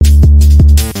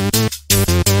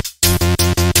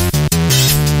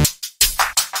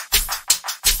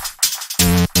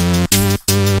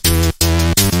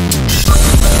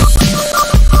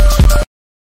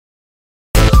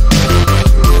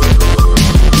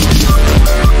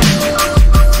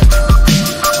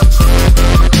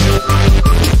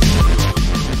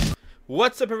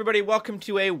What's up, everybody? Welcome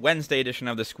to a Wednesday edition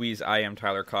of The Squeeze. I am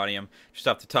Tyler Caudium. Just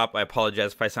off the top, I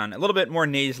apologize if I sound a little bit more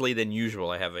nasally than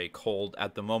usual. I have a cold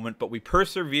at the moment, but we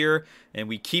persevere and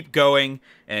we keep going,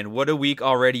 and what a week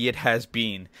already it has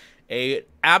been. A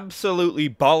absolutely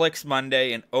bollocks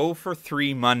Monday, an 0 for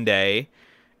 3 Monday,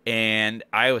 and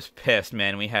I was pissed,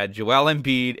 man. We had Joel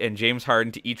Embiid and James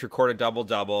Harden to each record a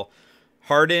double-double.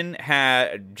 Harden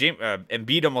had,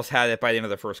 Embiid almost had it by the end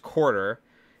of the first quarter.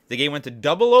 The game went to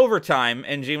double overtime,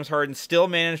 and James Harden still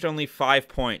managed only 5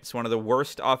 points, one of the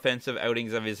worst offensive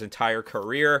outings of his entire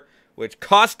career, which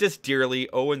cost us dearly,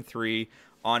 0-3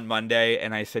 on Monday.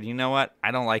 And I said, you know what?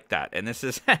 I don't like that. And this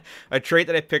is a trait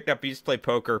that I picked up. I used to play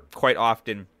poker quite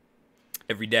often,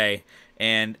 every day.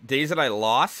 And days that I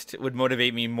lost would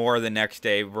motivate me more the next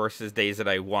day versus days that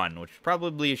I won, which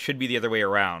probably should be the other way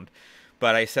around.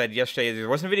 But I said yesterday, there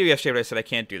wasn't a video yesterday, but I said I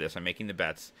can't do this. I'm making the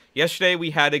bets. Yesterday,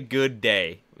 we had a good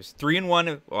day. It was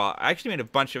 3-1. Well, I actually made a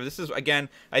bunch of, this is, again,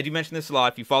 I do mention this a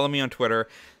lot. If you follow me on Twitter,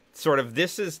 sort of,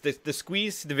 this is, the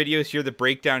squeeze, the videos here, the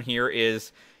breakdown here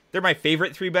is, they're my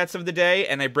favorite 3 bets of the day,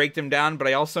 and I break them down, but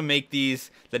I also make these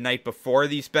the night before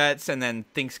these bets, and then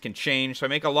things can change. So I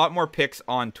make a lot more picks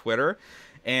on Twitter.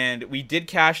 And we did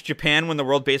cash Japan win the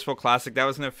World Baseball Classic. That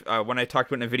was when I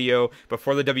talked about in a video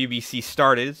before the WBC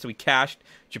started. So we cashed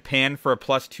Japan for a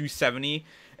plus 270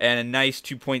 and a nice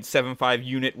 2.75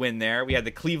 unit win there. We had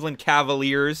the Cleveland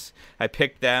Cavaliers. I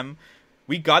picked them.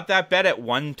 We got that bet at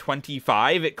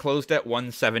 125. It closed at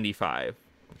 175,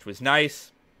 which was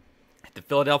nice. The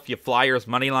Philadelphia Flyers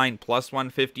money line plus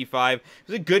 155. It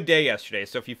was a good day yesterday.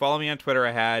 So if you follow me on Twitter,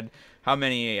 I had how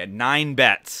many? 9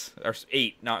 bets, or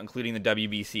 8, not including the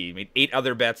WBC. Made 8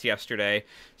 other bets yesterday.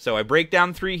 So I break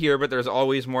down 3 here, but there's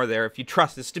always more there. If you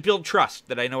trust, it's to build trust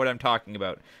that I know what I'm talking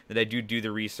about, that I do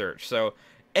the research. So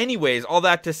anyways, all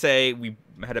that to say, we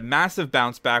had a massive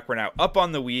bounce back. We're now up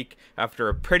on the week after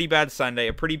a pretty bad Sunday,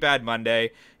 a pretty bad Monday,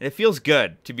 and it feels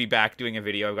good to be back doing a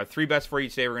video. I've got 3 bets for you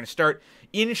today. We're going to start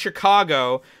in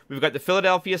Chicago. We've got the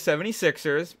Philadelphia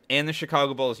 76ers and the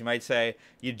Chicago Bulls. You might say,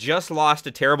 you just lost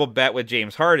a terrible bet with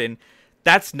James Harden.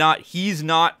 He's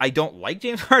not, I don't like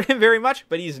James Harden very much,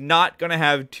 but he's not going to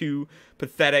have 2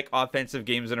 pathetic offensive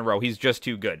games in a row. He's just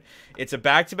too good. It's a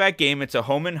back-to-back game. It's a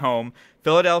home and home.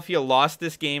 Philadelphia lost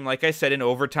this game, like I said, in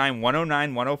overtime,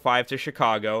 109-105 to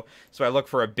Chicago. So I look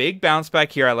for a big bounce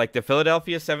back here. I like the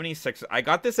Philadelphia 76ers. I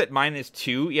got this at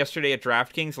 -2 yesterday at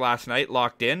DraftKings last night,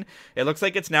 locked in. It looks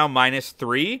like it's now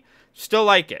 -3. Still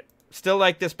like it. Still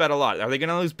like this bet a lot. Are they going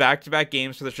to lose back-to-back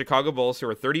games to the Chicago Bulls, who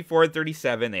are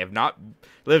 34-37? They have not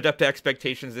lived up to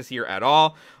expectations this year at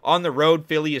all. On the road,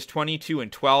 Philly is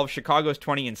 22-12. Chicago is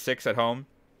 20-6 at home.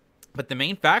 But the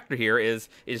main factor here is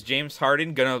James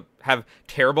Harden going to have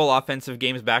terrible offensive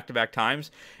games back-to-back times?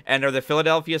 And are the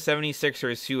Philadelphia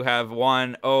 76ers, who have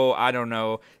won,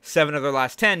 7 of their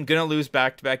last 10, going to lose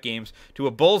back-to-back games to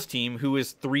a Bulls team who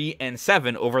is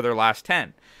 3-7 over their last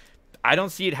 10? I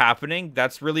don't see it happening.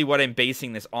 That's really what I'm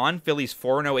basing this on. Philly's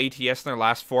 4-0 ATS in their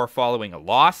last 4 following a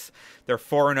loss. They're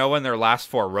 4-0 in their last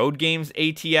 4 road games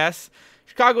ATS.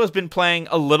 Chicago has been playing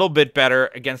a little bit better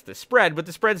against the spread, but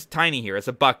the spread's tiny here. It's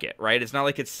a bucket, right? It's not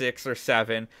like it's 6 or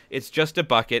 7. It's just a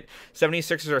bucket.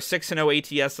 76ers are 6-0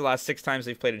 ATS the last 6 times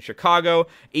they've played in Chicago.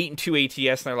 8-2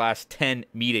 ATS in their last 10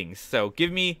 meetings. So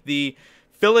give me the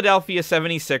Philadelphia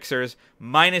 76ers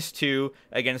 -2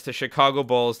 against the Chicago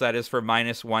Bulls. That is for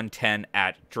 -110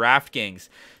 at DraftKings.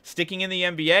 Sticking in the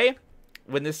NBA,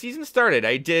 when the season started,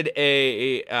 I did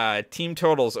a team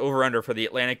totals over-under for the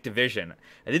Atlantic Division.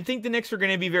 I didn't think the Knicks were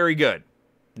going to be very good.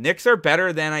 Knicks are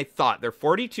better than I thought. They're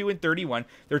 42-31.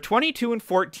 They're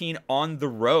 22-14 on the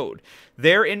road.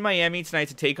 They're in Miami tonight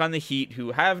to take on the Heat,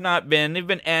 who have not been. They've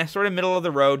been sort of middle of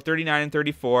the road,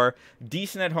 39-34.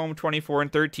 Decent at home,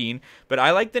 24-13. But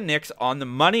I like the Knicks on the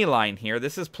money line here.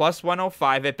 This is plus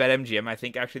 105 at BetMGM. I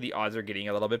think actually the odds are getting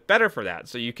a little bit better for that.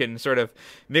 So you can sort of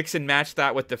mix and match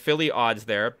that with the Philly odds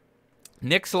there.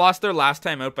 Knicks lost their last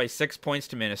time out by 6 points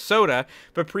to Minnesota,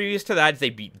 but previous to that, they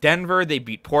beat Denver, they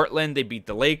beat Portland, they beat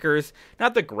the Lakers.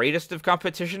 Not the greatest of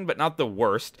competition, but not the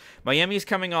worst. Miami's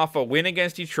coming off a win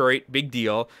against Detroit, big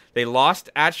deal. They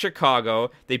lost at Chicago.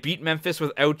 They beat Memphis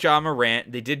without Ja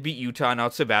Morant. They did beat Utah,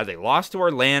 not so bad. They lost to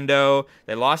Orlando.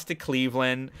 They lost to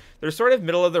Cleveland. They're sort of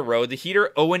middle of the road. The Heat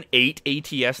are 0-8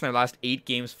 ATS in their last 8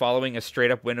 games following a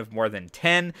straight-up win of more than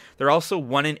 10. They're also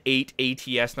 1-8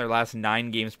 ATS in their last 9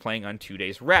 games playing on 2 2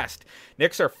 days rest.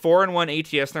 Knicks are 4-1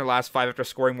 ATS in their last 5 after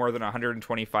scoring more than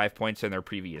 125 points in their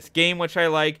previous game, which I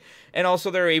like. And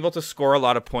also they're able to score a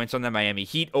lot of points on the Miami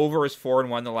Heat. Over is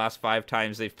 4-1 the last 5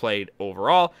 times they've played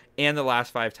overall and the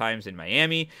last 5 times in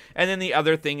Miami. And then the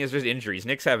other thing is there's injuries.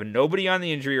 Knicks have nobody on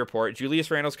the injury report. Julius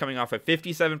Randle's coming off a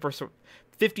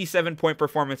 57-point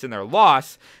performance in their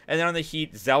loss. And then on the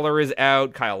Heat, Zeller is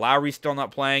out. Kyle Lowry's still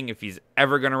not playing. If he's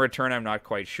ever going to return, I'm not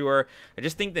quite sure. I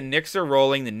just think the Knicks are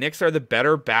rolling. The Knicks are the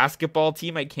better basketball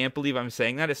team. I can't believe I'm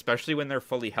saying that, especially when they're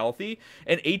fully healthy.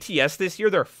 And ATS this year,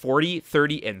 they're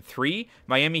 40-30-3.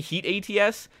 Miami Heat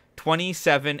ATS,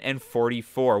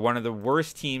 27-44, one of the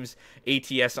worst teams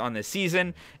ATS on the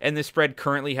season, and the spread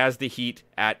currently has the Heat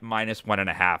at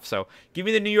 -1.5. So give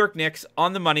me the New York Knicks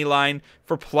on the money line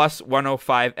for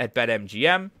 +105 at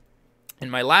BetMGM.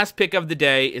 And my last pick of the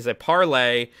day is a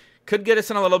parlay. Could get us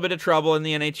in a little bit of trouble in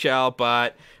the NHL,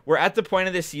 but we're at the point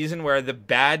of the season where the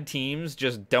bad teams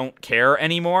just don't care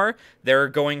anymore. They're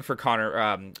going for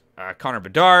Connor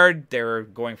Bedard. They're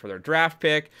going for their draft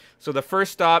pick. So the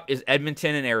first stop is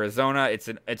Edmonton and Arizona. It's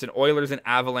an Oilers and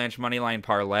Avalanche moneyline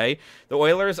parlay. The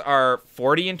Oilers are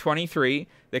 40-23.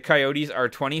 The Coyotes are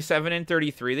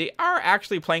 27-33. They are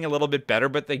actually playing a little bit better,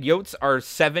 but the Yotes are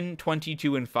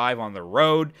 7-22-5 on the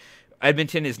road.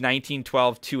 Edmonton is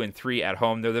 19-12-2-3 at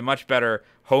home. They're the much better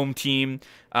home team.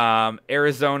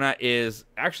 Arizona is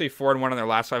actually 4-1 on their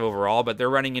last 5 overall, but they're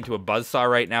running into a buzzsaw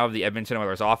right now of the Edmonton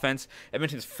Oilers offense.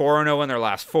 Edmonton's 4-0 in their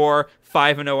last 4,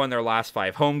 5-0 in their last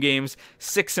 5 home games,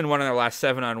 6-1 in their last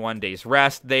 7 on 1 day's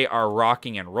rest. They are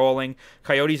rocking and rolling.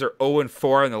 Coyotes are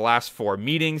 0-4 in the last 4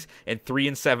 meetings and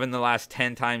 3-7 the last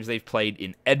 10 times they've played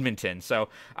in Edmonton. So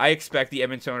I expect the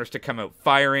Edmonton Oilers to come out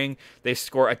firing. They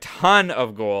score a ton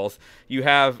of goals. You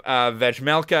have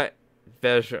Vejmelka.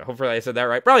 Hopefully I said that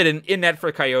right. Probably didn't. In net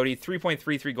for Coyote,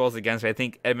 3.33 goals against. I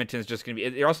think Edmonton's just going to be.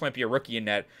 There also might be a rookie in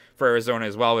net for Arizona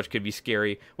as well, which could be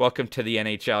scary. Welcome to the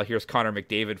NHL. Here's Connor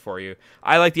McDavid for you.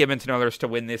 I like the Edmonton Oilers to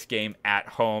win this game at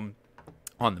home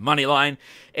on the money line.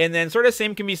 And then sort of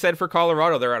same can be said for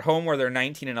Colorado. They're at home where they're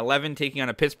 19-11, taking on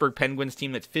a Pittsburgh Penguins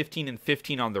team that's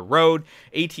 15-15 on the road.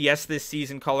 ATS this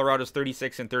season, Colorado's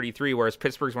 36-33, whereas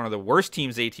Pittsburgh's one of the worst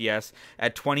teams ATS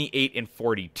at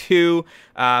 28-42.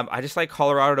 I just like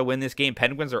Colorado to win this game.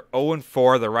 Penguins are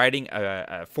 0-4. They're riding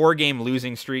a 4-game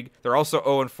losing streak. They're also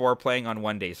 0-4 playing on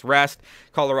 1 day's rest.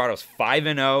 Colorado's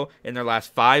 5-0 in their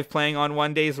last 5 playing on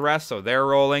 1 day's rest, so they're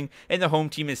rolling. And the home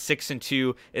team is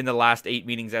 6-2 in the last 8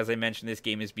 meetings. As I mentioned, this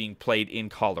game is being played in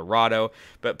Colorado.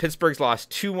 But Pittsburgh's lost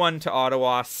 2-1 to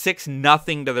Ottawa,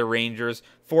 6-0 to the Rangers,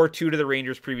 4-2 to the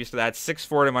Rangers previous to that,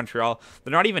 6-4 to Montreal.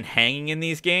 They're not even hanging in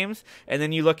these games. And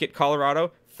then you look at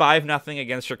Colorado, 5-0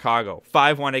 against Chicago,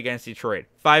 5-1 against Detroit,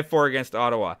 5-4 against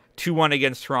Ottawa, 2-1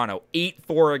 against Toronto,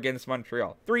 8-4 against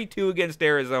Montreal, 3-2 against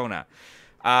Arizona.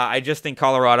 I just think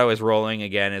Colorado is rolling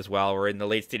again as well. We're in the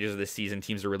late stages of the season.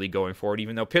 Teams are really going for it.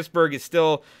 Even though Pittsburgh is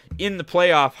still in the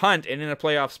playoff hunt and in a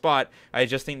playoff spot, I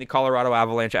just think the Colorado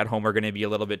Avalanche at home are going to be a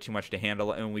little bit too much to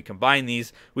handle. And when we combine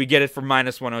these, we get it for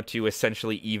 -102,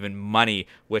 essentially even money,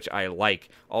 which I like.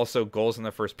 Also, goals in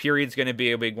the first period is going to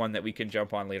be a big one that we can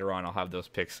jump on later on. I'll have those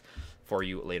picks for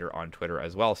you later on Twitter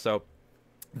as well. So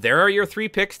there are your 3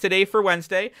 picks today for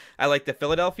Wednesday. I like the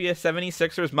Philadelphia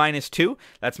 76ers -2.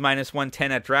 That's -110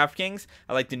 at DraftKings.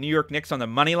 I like the New York Knicks on the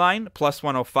money line,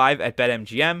 +105 at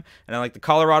BetMGM. And I like the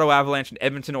Colorado Avalanche and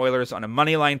Edmonton Oilers on a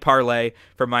money line parlay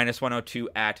for -102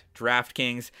 at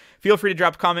DraftKings. Feel free to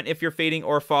drop a comment if you're fading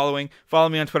or following. Follow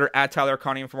me on Twitter at Tyler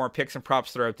Connium for more picks and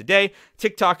props throughout the day.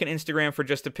 TikTok and Instagram for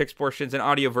just the picks portions and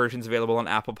audio versions available on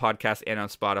Apple Podcasts and on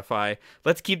Spotify.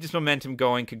 Let's keep this momentum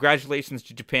going. Congratulations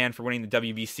to Japan for winning the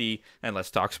WBC, and let's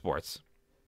talk sports.